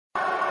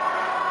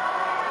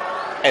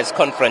As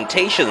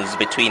confrontations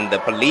between the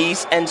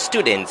police and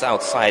students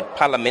outside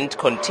Parliament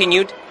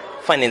continued,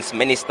 Finance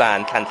Minister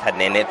Nhlanhla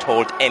Nene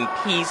told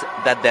MPs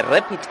that the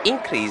rapid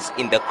increase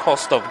in the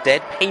cost of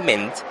debt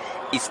payment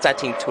is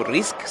starting to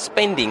risk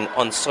spending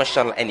on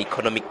social and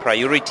economic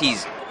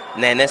priorities.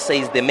 Nene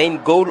says the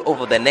main goal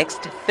over the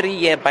next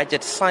 3-year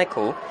budget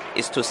cycle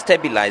is to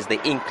stabilize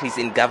the increase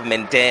in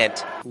government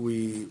debt.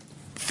 We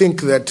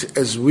think that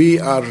as we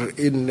are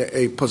in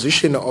a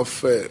position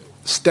of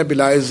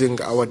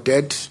stabilizing our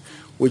debt,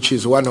 which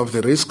is one of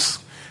the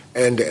risks,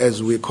 and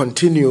as we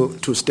continue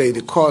to stay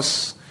the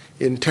course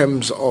in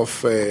terms of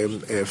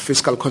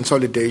fiscal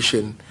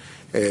consolidation,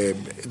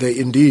 there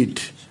indeed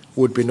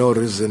would be no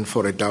reason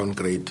for a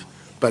downgrade.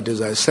 But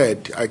as I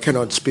said, I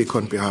cannot speak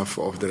on behalf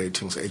of the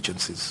ratings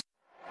agencies.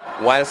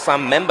 While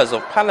some members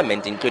of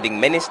parliament, including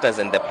ministers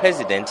and the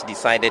president,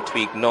 decided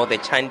to ignore the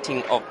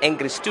chanting of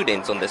angry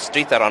students on the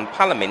streets around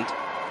parliament,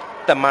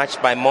 the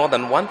march by more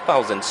than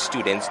 1,000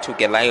 students took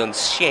a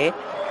lion's share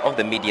of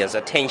the media's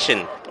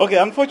attention. Okay,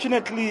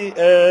 unfortunately,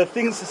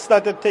 things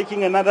started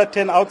taking another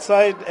turn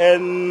outside,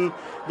 and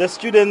the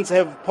students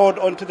have poured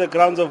onto the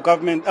grounds of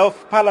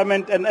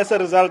parliament, and as a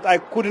result, I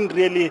couldn't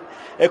really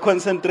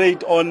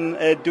concentrate on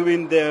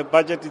doing the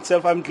budget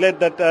itself. I'm glad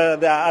that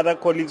there are other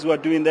colleagues who are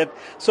doing that.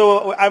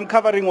 So I'm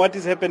covering what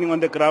is happening on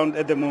the ground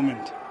at the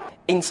moment.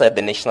 Inside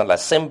the National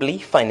Assembly,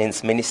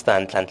 Finance Minister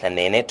Nhlanhla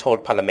Nene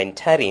told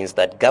parliamentarians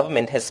that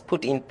government has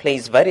put in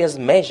place various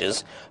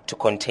measures to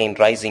contain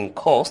rising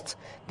costs.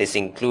 This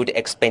include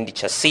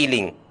expenditure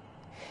ceiling.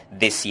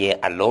 This year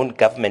alone,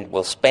 government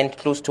will spend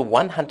close to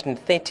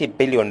 130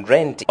 billion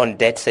rand on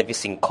debt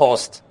servicing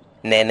costs.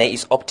 Nene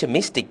is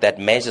optimistic that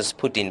measures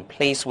put in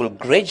place will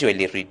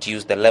gradually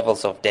reduce the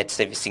levels of debt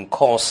servicing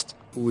costs.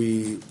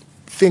 We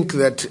think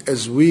that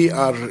as we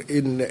are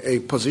in a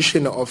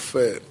position of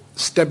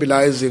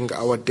stabilizing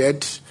our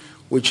debt,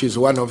 which is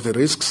one of the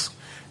risks,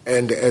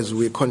 and as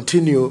we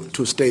continue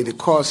to stay the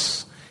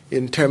course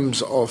in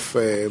terms of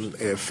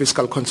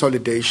fiscal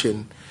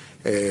consolidation,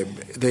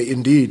 there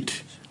indeed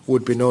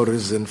would be no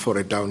reason for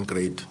a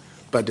downgrade.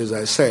 But as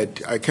I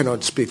said, I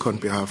cannot speak on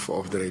behalf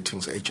of the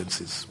ratings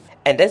agencies.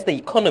 And as the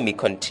economy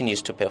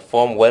continues to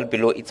perform well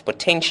below its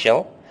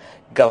potential,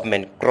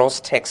 government gross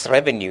tax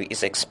revenue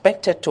is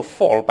expected to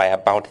fall by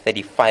about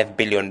 35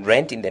 billion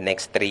rand in the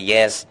next 3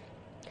 years.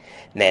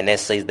 Nene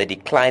says the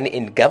decline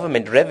in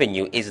government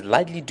revenue is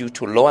likely due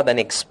to lower than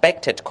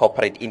expected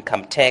corporate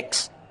income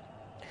tax.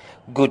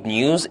 Good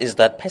news is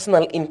that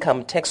personal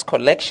income tax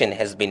collection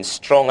has been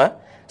stronger,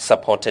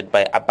 supported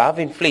by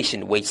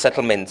above-inflation wage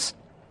settlements.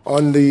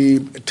 On the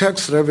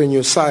tax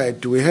revenue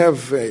side, we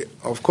have,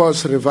 of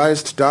course,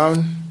 revised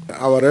down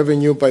our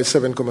revenue by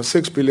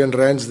 7.6 billion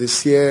rands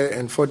this year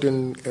and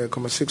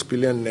 14.6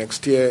 billion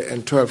next year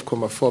and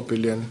 12.4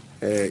 billion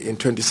in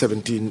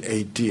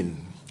 2017-18.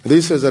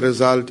 This is a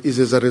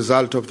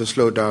result of the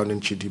slowdown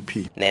in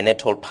GDP. Nene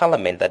told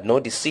Parliament that no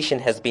decision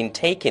has been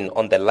taken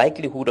on the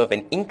likelihood of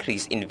an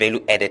increase in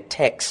value-added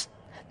tax.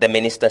 The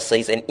minister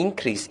says an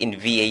increase in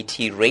VAT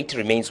rate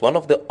remains one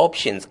of the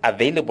options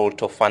available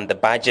to fund the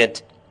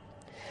budget.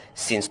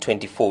 Since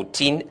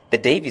 2014, the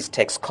Davies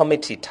Tax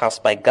Committee,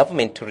 tasked by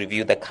government to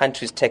review the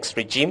country's tax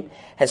regime,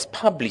 has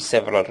published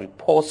several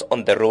reports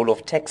on the role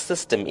of tax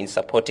system in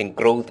supporting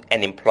growth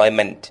and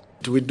employment.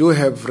 We do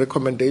have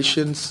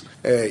recommendations,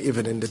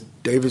 even in the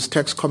Davies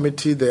Tax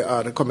Committee there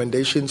are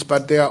recommendations,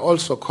 but there are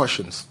also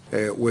cautions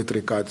with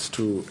regards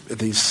to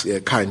this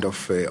kind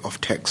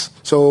of tax.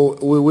 So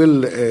we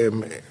will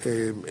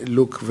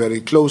look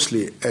very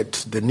closely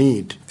at the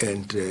need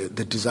and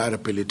the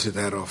desirability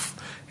thereof.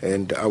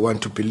 And I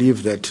want to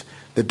believe that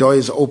the door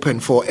is open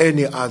for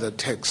any other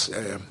tax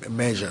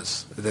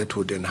measures that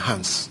would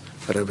enhance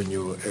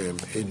revenue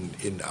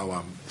in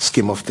our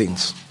scheme of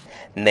things.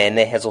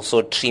 Nene has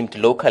also trimmed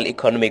local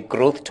economic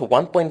growth to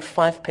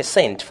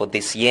 1.5% for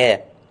this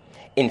year.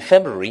 In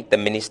February, the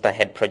minister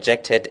had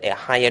projected a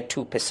higher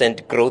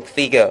 2% growth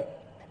figure.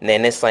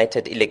 Nene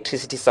cited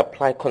electricity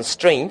supply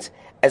constraints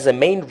as a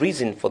main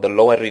reason for the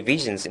lower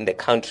revisions in the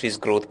country's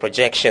growth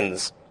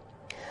projections.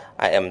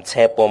 I am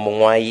Tshepo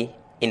Mongwai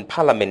in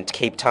Parliament,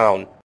 Cape Town.